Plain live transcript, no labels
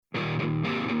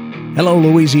Hello,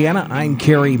 Louisiana. I'm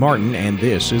Kerry Martin, and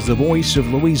this is the Voice of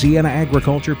Louisiana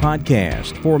Agriculture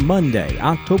podcast for Monday,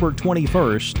 October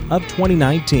 21st of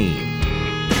 2019.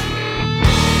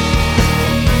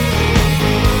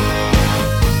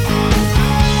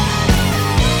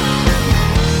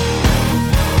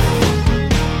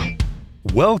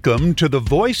 Welcome to the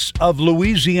Voice of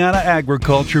Louisiana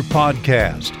Agriculture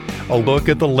podcast, a look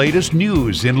at the latest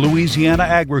news in Louisiana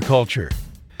agriculture.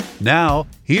 Now,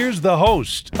 here's the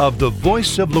host of the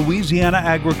Voice of Louisiana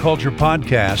Agriculture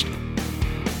podcast,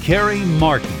 Kerry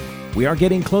Martin. We are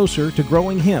getting closer to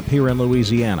growing hemp here in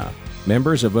Louisiana.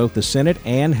 Members of both the Senate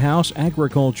and House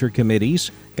Agriculture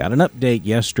Committees got an update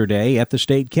yesterday at the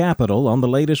state capitol on the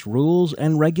latest rules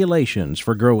and regulations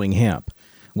for growing hemp.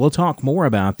 We'll talk more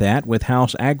about that with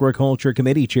House Agriculture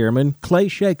Committee Chairman Clay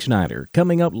Schexnayder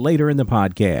coming up later in the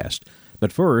podcast.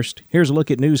 But first, here's a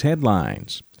look at news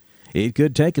headlines. It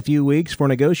could take a few weeks for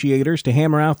negotiators to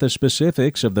hammer out the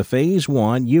specifics of the Phase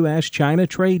 1 U.S.-China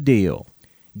trade deal.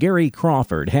 Gary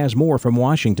Crawford has more from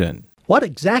Washington. What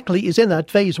exactly is in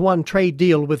that Phase 1 trade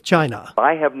deal with China?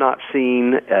 I have not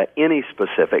seen any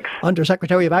specifics.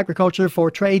 Undersecretary of Agriculture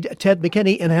for Trade Ted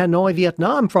McKinney in Hanoi,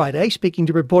 Vietnam Friday, speaking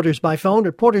to reporters by phone.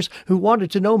 Reporters who wanted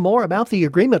to know more about the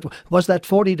agreement. Was that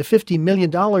 $40 to $50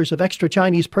 million of extra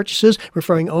Chinese purchases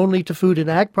referring only to food and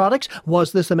ag products?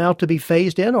 Was this amount to be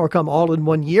phased in or come all in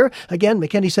 1 year? Again,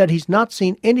 McKinney said he's not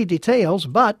seen any details,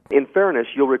 but... In fairness,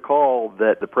 you'll recall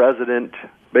that the president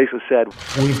basically said,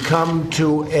 "We've come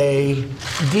to a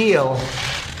deal,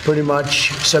 pretty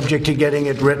much subject to getting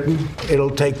it written. It'll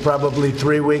take probably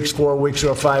 3 weeks, 4 weeks,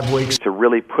 or 5 weeks to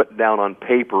really put down on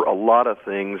paper a lot of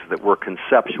things that were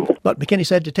conceptual." But McKinney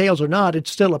said details or not,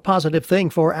 it's still a positive thing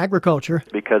for agriculture.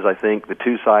 Because I think the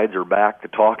two sides are back to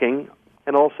talking.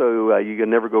 And also, you can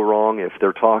never go wrong if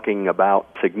they're talking about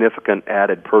significant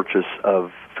added purchase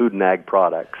of food and ag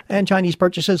products. And Chinese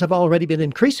purchases have already been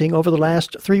increasing over the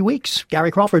last 3 weeks. Gary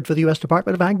Crawford for the U.S.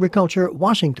 Department of Agriculture,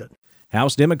 Washington.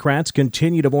 House Democrats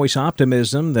continue to voice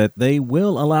optimism that they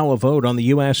will allow a vote on the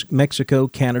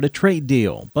U.S.-Mexico-Canada trade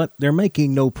deal, but they're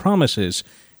making no promises,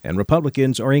 and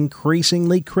Republicans are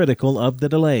increasingly critical of the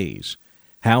delays.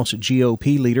 House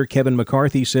GOP leader Kevin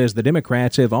McCarthy says the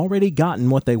Democrats have already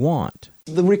gotten what they want.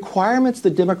 The requirements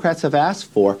the Democrats have asked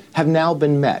for have now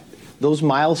been met. Those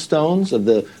milestones of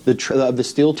the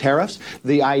steel tariffs,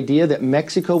 the idea that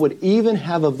Mexico would even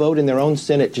have a vote in their own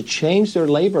Senate to change their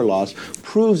labor laws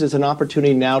proves it's an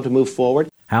opportunity now to move forward.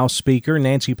 House Speaker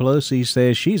Nancy Pelosi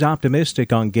says she's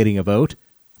optimistic on getting a vote,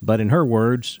 but in her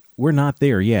words, we're not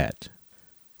there yet.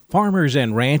 Farmers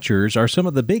and ranchers are some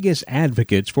of the biggest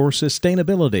advocates for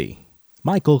sustainability.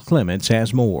 Michael Clements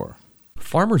has more.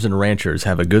 Farmers and ranchers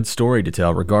have a good story to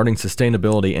tell regarding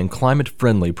sustainability and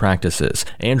climate-friendly practices.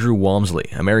 Andrew Walmsley,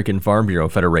 American Farm Bureau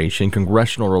Federation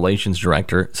Congressional Relations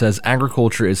Director, says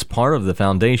agriculture is part of the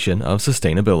foundation of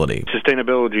sustainability.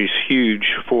 Sustainability is huge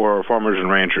for farmers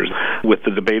and ranchers. With the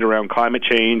debate around climate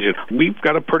change, we've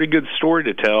got a pretty good story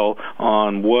to tell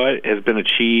on what has been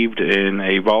achieved in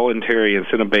a voluntary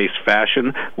incentive-based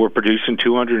fashion. We're producing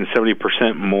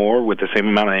 270% more with the same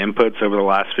amount of inputs over the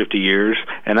last 50 years,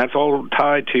 and that's all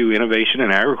tied to innovation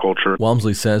in agriculture.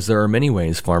 Walmsley says there are many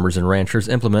ways farmers and ranchers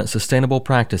implement sustainable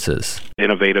practices.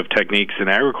 Innovative techniques in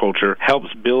agriculture helps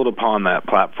build upon that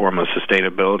platform of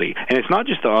sustainability. And it's not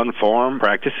just the on-farm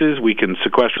practices. We can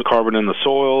sequester carbon in the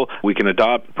soil. We can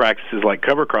adopt practices like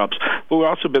cover crops. But we've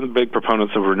also been big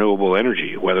proponents of renewable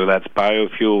energy, whether that's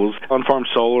biofuels, on-farm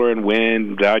solar and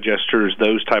wind, digesters,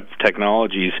 those type of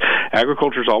technologies.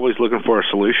 Agriculture is always looking for a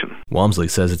solution. Walmsley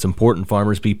says it's important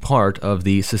farmers be part of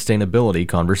the sustainability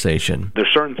conversation.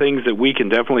 There's certain things that we can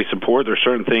definitely support. There's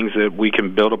certain things that we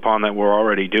can build upon that we're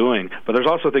already doing. But there's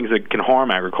also things that can harm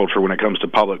agriculture when it comes to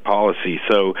public policy.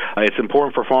 So it's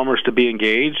important for farmers to be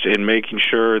engaged in making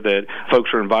sure that folks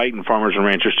are inviting farmers and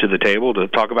ranchers to the table to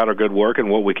talk about our good work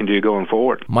and what we can do going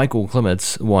forward. Michael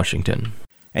Clements, Washington.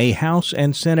 A House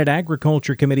and Senate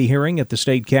Agriculture Committee hearing at the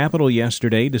state capitol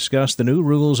yesterday discussed the new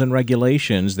rules and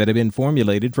regulations that have been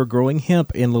formulated for growing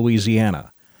hemp in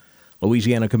Louisiana.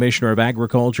 Louisiana Commissioner of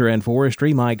Agriculture and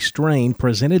Forestry Mike Strain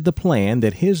presented the plan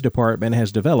that his department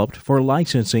has developed for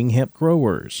licensing hemp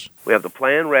growers. We have the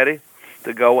plan ready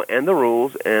to go and the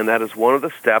rules, and that is one of the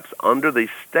steps under the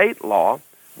state law,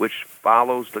 which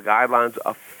follows the guidelines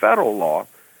of federal law.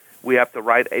 We have to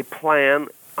write a plan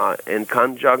in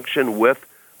conjunction with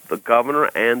the governor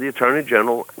and the attorney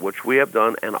general, which we have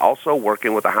done, and also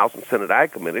working with the House and Senate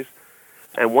Ag committees.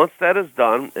 And once that is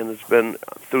done, and it's been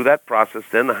through that process,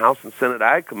 then the House and Senate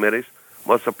Ag committees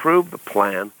must approve the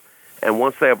plan. And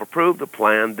once they have approved the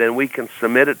plan, then we can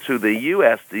submit it to the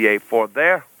USDA for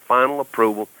their final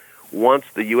approval, once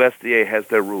the USDA has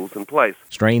their rules in place.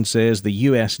 Strain says the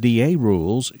USDA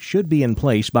rules should be in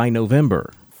place by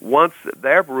November. Once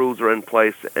their rules are in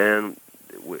place and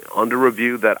under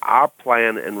review that our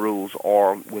plan and rules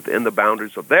are within the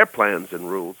boundaries of their plans and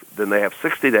rules, then they have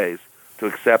 60 days to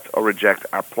accept or reject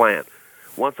our plan.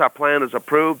 Once our plan is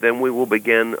approved, then we will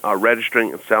begin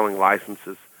registering and selling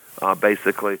licenses,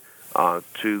 basically,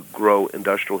 to grow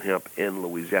industrial hemp in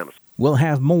Louisiana. We'll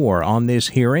have more on this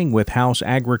hearing with House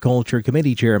Agriculture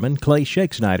Committee Chairman Clay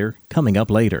Schexnayder coming up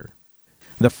later.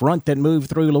 The front that moved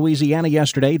through Louisiana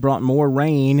yesterday brought more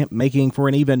rain, making for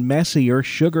an even messier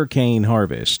sugarcane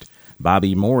harvest.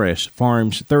 Bobby Morris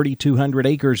farms 3,200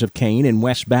 acres of cane in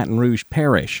West Baton Rouge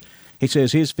Parish. He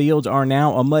says his fields are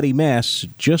now a muddy mess,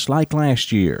 just like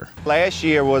last year. Last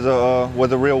year was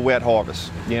a real wet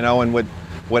harvest, and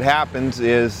what happens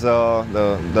is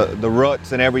the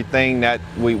ruts and everything that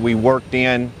we worked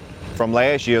in from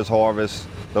last year's harvest,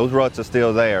 those ruts are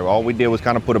still there. All we did was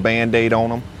kind of put a Band-Aid on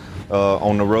them.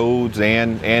 On the roads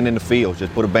and in the fields,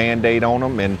 just put a Band-Aid on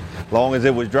them, and as long as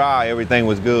it was dry, everything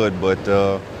was good. But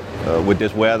with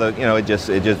this weather, it just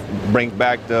brings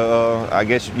back I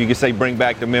guess you could say, bring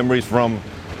back the memories from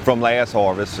last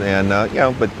harvest, and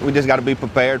but we just got to be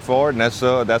prepared for it, and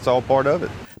that's all part of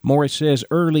it. Morris says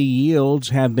early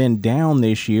yields have been down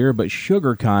this year, but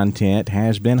sugar content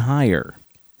has been higher.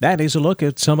 That is a look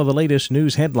at some of the latest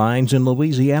news headlines in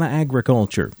Louisiana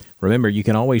agriculture. Remember, you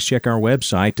can always check our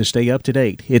website to stay up to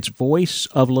date. It's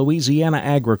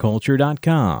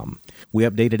voiceoflouisianaagriculture.com. We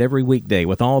update it every weekday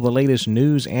with all the latest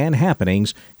news and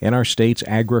happenings in our state's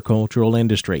agricultural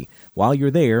industry. While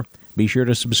you're there, be sure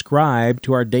to subscribe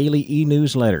to our daily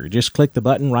e-newsletter. Just click the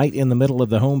button right in the middle of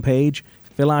the homepage,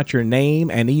 fill out your name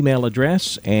and email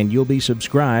address, and you'll be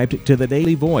subscribed to the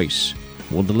Daily Voice.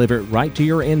 We'll deliver it right to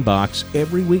your inbox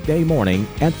every weekday morning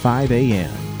at 5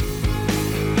 a.m.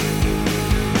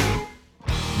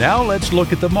 Now let's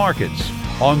look at the markets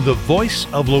on the Voice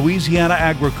of Louisiana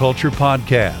Agriculture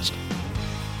podcast.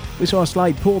 We saw a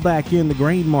slight pullback in the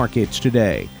grain markets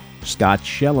today. Scott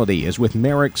Shellady is with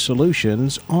Merrick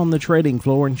Solutions on the trading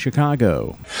floor in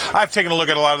Chicago. I've taken a look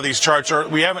at a lot of these charts.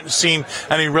 We haven't seen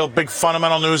any real big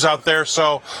fundamental news out there,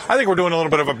 so I think we're doing a little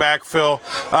bit of a backfill.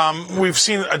 We've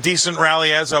seen a decent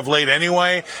rally as of late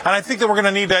anyway, and I think that we're going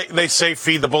to need that. They say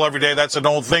feed the bull every day. That's an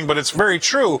old thing, but it's very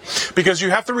true, because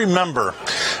you have to remember,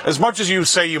 as much as you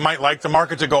say you might like the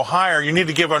market to go higher, you need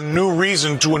to give a new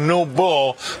reason to a new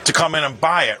bull to come in and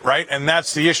buy it, right? And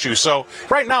that's the issue. So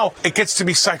right now, it gets to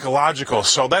be psychological.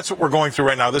 So that's what we're going through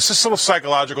right now. This is still a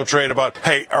psychological trade about,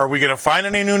 hey, are we going to find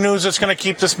any new news that's going to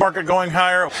keep this market going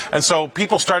higher? And so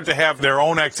people start to have their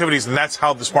own activities, and that's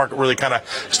how this market really kind of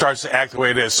starts to act the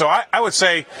way it is. So I would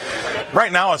say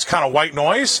right now it's kind of white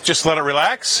noise. Just let it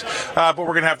relax. But we're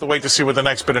going to have to wait to see what the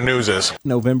next bit of news is.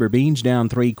 November beans down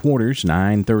 3/4,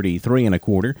 $9.33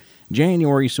 1/4.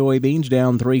 January soybeans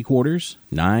down 3/4,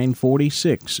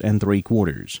 $9.46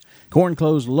 3/4. Corn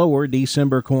closed lower.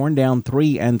 December corn down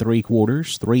 3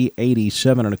 3/4,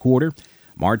 $3.87 1/4.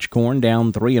 March corn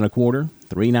down 3 1/4,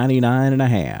 $3.99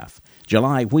 1/2.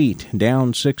 July wheat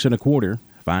down 6 1/4,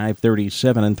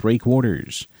 $5.37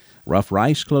 3/4. Rough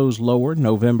rice closed lower.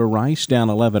 November rice down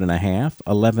 11 1/2,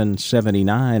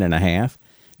 $11.79 1/2.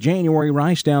 January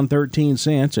rice down 13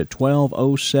 cents at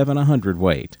 $12.07 a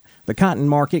hundredweight. The cotton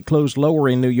market closed lower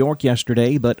in New York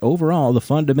yesterday, but overall the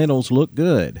fundamentals look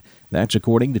good. That's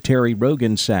according to Terry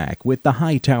Rogensack with the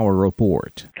Hightower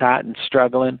Report. Cotton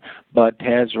struggling, but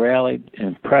has rallied,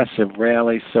 impressive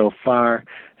rally so far,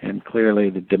 and clearly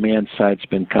the demand side's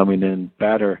been coming in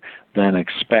better than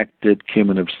expected.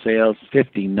 Cumulative sales,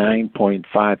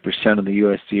 59.5% of the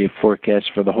USDA forecast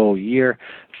for the whole year,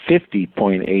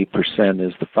 50.8%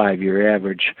 is the 5-year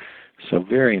average. So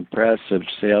very impressive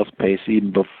sales pace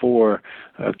even before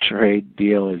a trade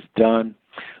deal is done.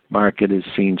 Market is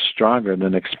seen stronger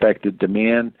than expected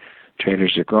demand.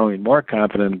 Traders are growing more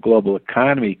confident the global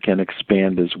economy can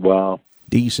expand as well.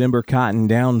 December cotton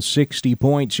down 60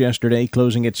 points yesterday,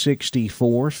 closing at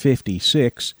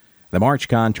 64.56. The March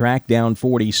contract down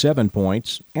 47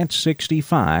 points at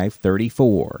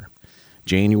 65.34.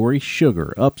 January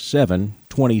sugar up 7,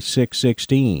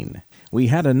 26.16. We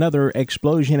had another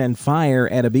explosion and fire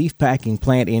at a beef packing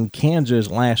plant in Kansas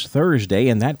last Thursday,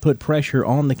 and that put pressure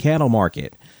on the cattle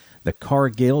market. The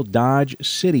Cargill Dodge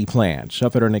City plant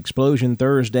suffered an explosion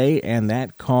Thursday, and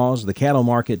that caused the cattle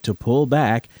market to pull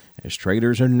back as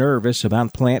traders are nervous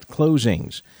about plant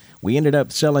closings. We ended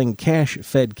up selling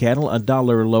cash-fed cattle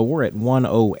 $1 lower at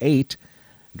 $108.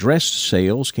 Dressed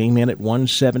sales came in at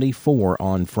 $174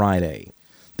 on Friday.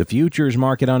 The futures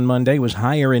market on Monday was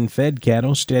higher in fed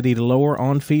cattle, steady to lower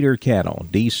on feeder cattle.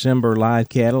 December live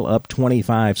cattle up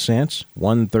 25 cents,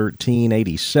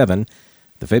 113.87.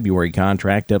 The February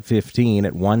contract up 15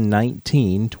 at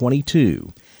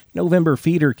 119.22. November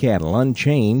feeder cattle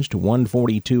unchanged,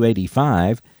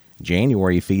 142.85.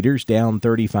 January feeders down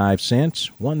 35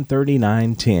 cents,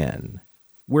 139.10.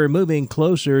 We're moving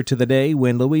closer to the day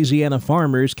when Louisiana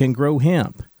farmers can grow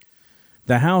hemp.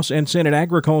 The House and Senate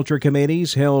Agriculture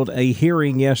Committees held a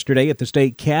hearing yesterday at the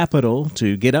state capitol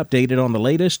to get updated on the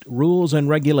latest rules and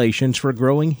regulations for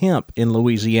growing hemp in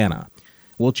Louisiana.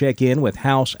 We'll check in with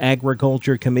House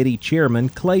Agriculture Committee Chairman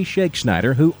Clay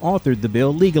Schexnayder, who authored the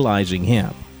bill legalizing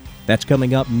hemp. That's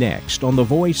coming up next on the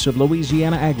Voice of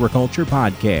Louisiana Agriculture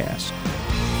podcast.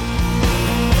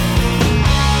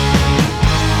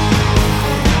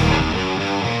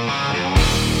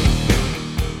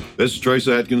 This is Trace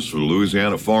Atkins for the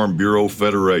Louisiana Farm Bureau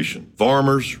Federation.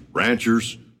 Farmers,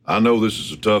 ranchers, I know this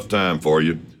is a tough time for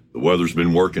you. The weather's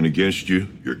been working against you.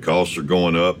 Your costs are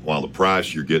going up while the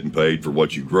price you're getting paid for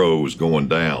what you grow is going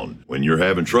down. When you're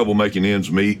having trouble making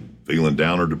ends meet, feeling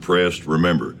down or depressed,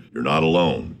 remember, you're not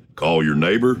alone. Call your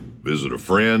neighbor, visit a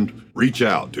friend, reach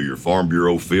out to your Farm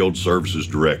Bureau Field Services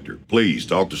Director. Please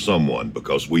talk to someone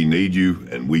because we need you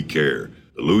and we care.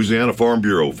 The Louisiana Farm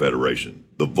Bureau Federation,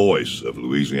 the voice of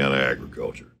Louisiana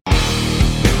agriculture.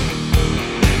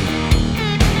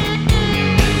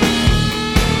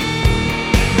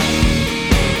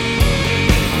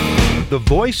 The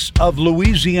Voice of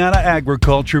Louisiana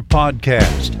Agriculture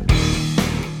podcast.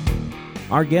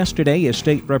 Our guest today is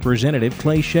State Representative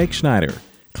Clay Schexnayder.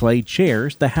 Clay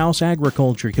chairs the House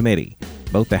Agriculture Committee.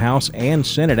 Both the House and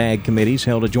Senate Ag Committees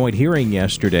held a joint hearing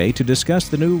yesterday to discuss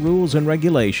the new rules and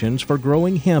regulations for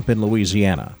growing hemp in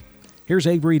Louisiana. Here's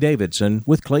Avery Davidson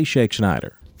with Clay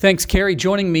Schexnayder. Thanks, Kerry.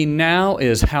 Joining me now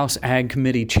is House Ag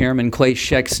Committee Chairman Clay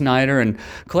Schexnayder. And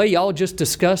Clay, y'all just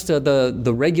discussed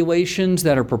the regulations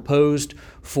that are proposed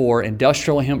for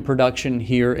industrial hemp production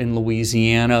here in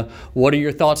Louisiana. What are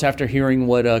your thoughts after hearing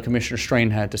what Commissioner Strain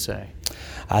had to say?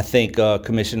 I think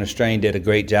Commissioner Strain did a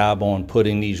great job on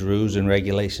putting these rules and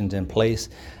regulations in place.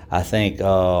 I think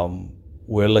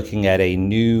we're looking at a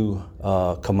new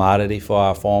commodity for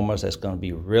our farmers that's going to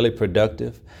be really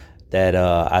productive. That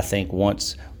I think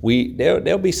once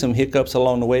there'll be some hiccups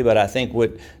along the way, but I think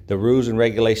with the rules and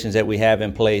regulations that we have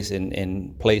in place,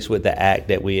 in place with the act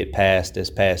that we had passed this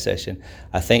past session,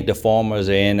 I think the farmers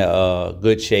are in a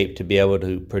good shape to be able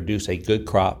to produce a good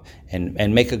crop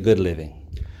and make a good living.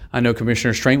 I know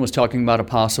Commissioner Strain was talking about a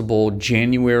possible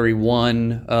January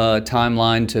 1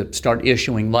 timeline to start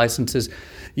issuing licenses.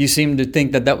 You seem to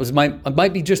think that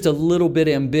might be just a little bit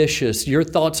ambitious. Your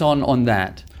thoughts on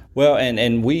that? Well,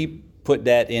 and we put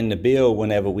that in the bill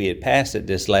whenever we had passed it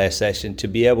this last session to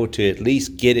be able to at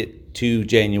least get it to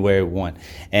January 1.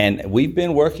 And we've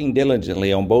been working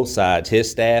diligently on both sides. His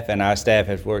staff and our staff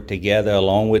have worked together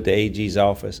along with the AG's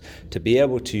office to be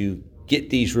able to get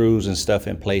these rules and stuff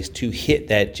in place to hit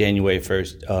that January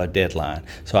 1st deadline.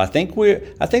 So I think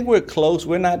we're close.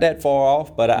 We're not that far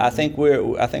off, but I think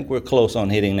we're close on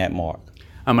hitting that mark.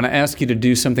 I'm going to ask you to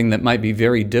do something that might be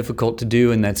very difficult to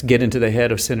do, and that's get into the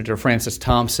head of Senator Francis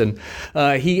Thompson.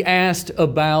 He asked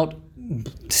about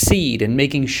seed and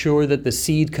making sure that the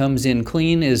seed comes in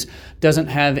clean, doesn't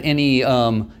have any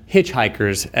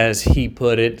hitchhikers, as he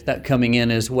put it, that coming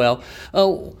in as well.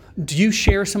 Do you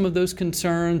share some of those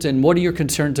concerns, and what are your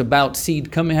concerns about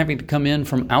seed having to come in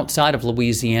from outside of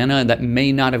Louisiana that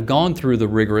may not have gone through the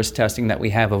rigorous testing that we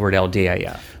have over at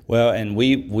LDAF? Well, and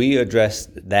we addressed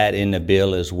that in the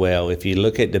bill as well. If you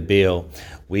look at the bill,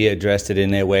 we addressed it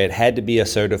in there where it had to be a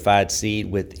certified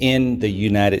seed within the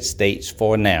United States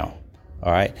for now.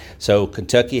 All right. So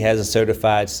Kentucky has a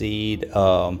certified seed.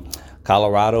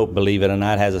 Colorado, believe it or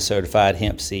not, has a certified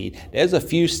hemp seed. There's a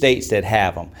few states that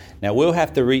have them. Now, we'll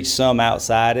have to reach some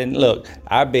outside. And look,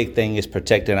 our big thing is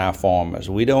protecting our farmers.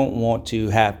 We don't want to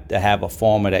have a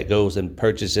farmer that goes and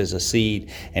purchases a seed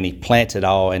and he plants it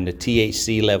all and the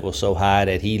THC level is so high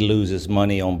that he loses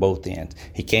money on both ends.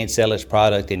 He can't sell his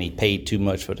product and he paid too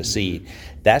much for the seed.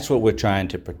 That's what we're trying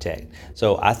to protect.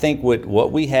 So I think with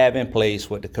what we have in place,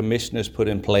 what the commissioners put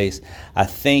in place, I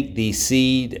think the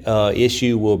seed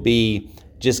issue will be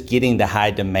just getting the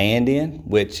high demand in,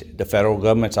 which the federal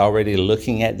government's already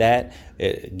looking at that,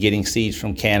 getting seeds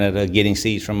from Canada, getting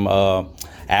seeds from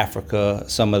Africa,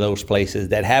 some of those places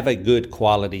that have a good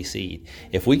quality seed.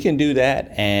 If we can do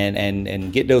that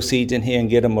and get those seeds in here and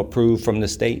get them approved from the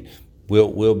state,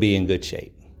 we'll be in good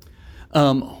shape.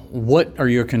 What are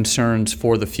your concerns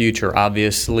for the future?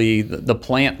 Obviously, the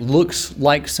plant looks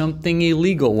like something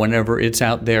illegal whenever it's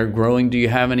out there growing. Do you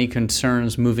have any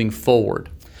concerns moving forward?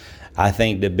 I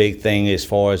think the big thing as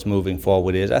far as moving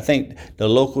forward is I think the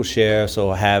local sheriffs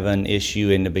will have an issue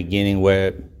in the beginning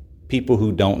where people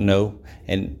who don't know,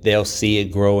 and they'll see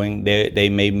it growing. They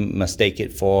may mistake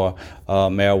it for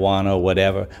marijuana or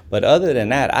whatever. But other than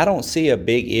that, I don't see a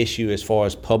big issue as far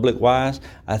as public-wise.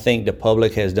 I think the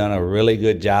public has done a really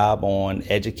good job on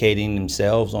educating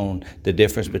themselves on the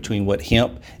difference between what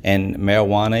hemp and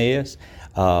marijuana is.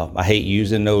 I hate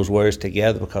using those words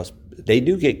together because they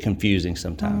do get confusing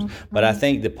sometimes. Mm-hmm. But I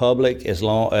think the public, as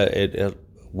long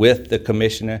with the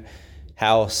commissioner,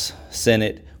 House,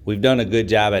 Senate, we've done a good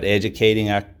job at educating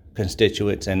our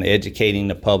constituents and educating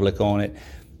the public on it.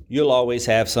 You'll always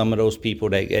have some of those people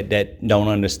that don't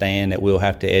understand that we'll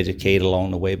have to educate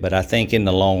along the way. But I think in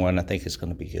the long run, I think it's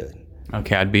going to be good.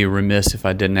 Okay, I'd be remiss if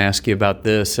I didn't ask you about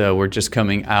this. We're just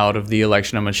coming out of the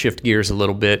election. I'm going to shift gears a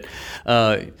little bit.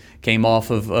 Came off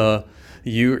of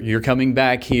you're coming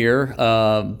back here,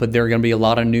 but there are going to be a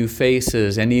lot of new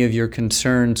faces. Any of your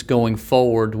concerns going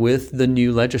forward with the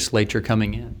new legislature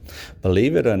coming in?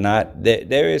 Believe it or not,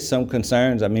 there is some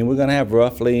concerns. I mean, we're going to have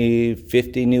roughly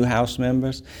 50 new House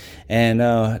members, and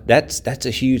that's a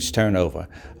huge turnover.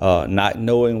 Not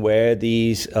knowing where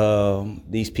these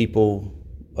people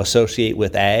associate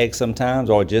with ag sometimes,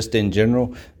 or just in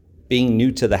general, being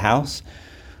new to the House,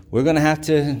 we're going to have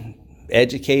to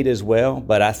educate as well.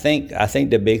 But I think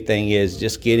the big thing is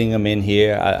just getting them in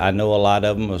here. I know a lot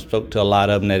of them. I spoke to a lot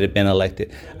of them that have been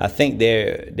elected. I think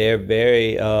they're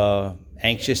very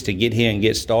anxious to get here and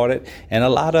get started, and a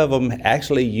lot of them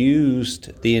actually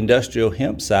used the industrial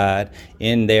hemp side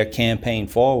in their campaign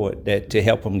forward to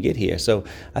help them get here. So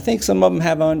I think some of them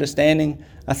have an understanding.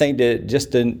 I think that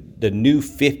just the new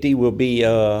 50 will be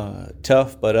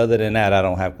tough, but other than that, I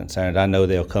don't have concerns. I know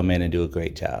they'll come in and do a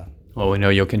great job. Well, we know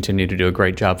you'll continue to do a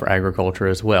great job for agriculture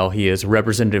as well. He is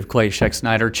Representative Clay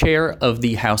Schexnayder, chair of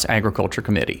the House Agriculture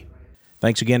Committee.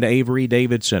 Thanks again to Avery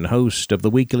Davidson, host of the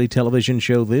weekly television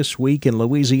show This Week in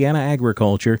Louisiana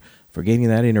Agriculture, for getting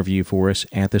that interview for us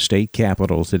at the state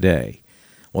capitol today.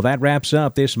 Well, that wraps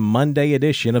up this Monday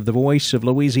edition of the Voice of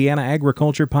Louisiana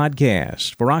Agriculture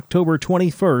podcast for October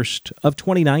 21st of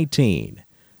 2019.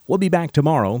 We'll be back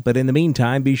tomorrow, but in the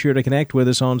meantime, be sure to connect with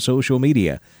us on social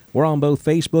media. We're on both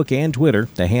Facebook and Twitter.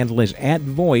 The handle is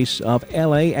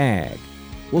 @VoiceOfLAAg.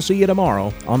 We'll see you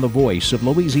tomorrow on the Voice of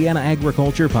Louisiana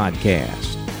Agriculture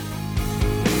podcast.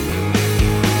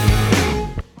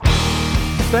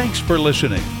 Thanks for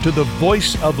listening to the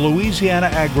Voice of Louisiana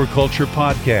Agriculture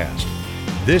podcast.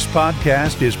 This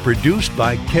podcast is produced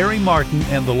by Carrie Martin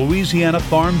and the Louisiana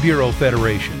Farm Bureau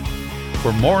Federation.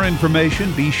 For more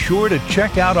information, be sure to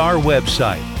check out our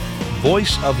website,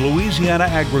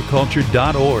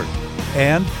 voiceoflouisianaagriculture.org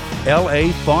and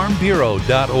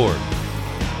lafarmbureau.org.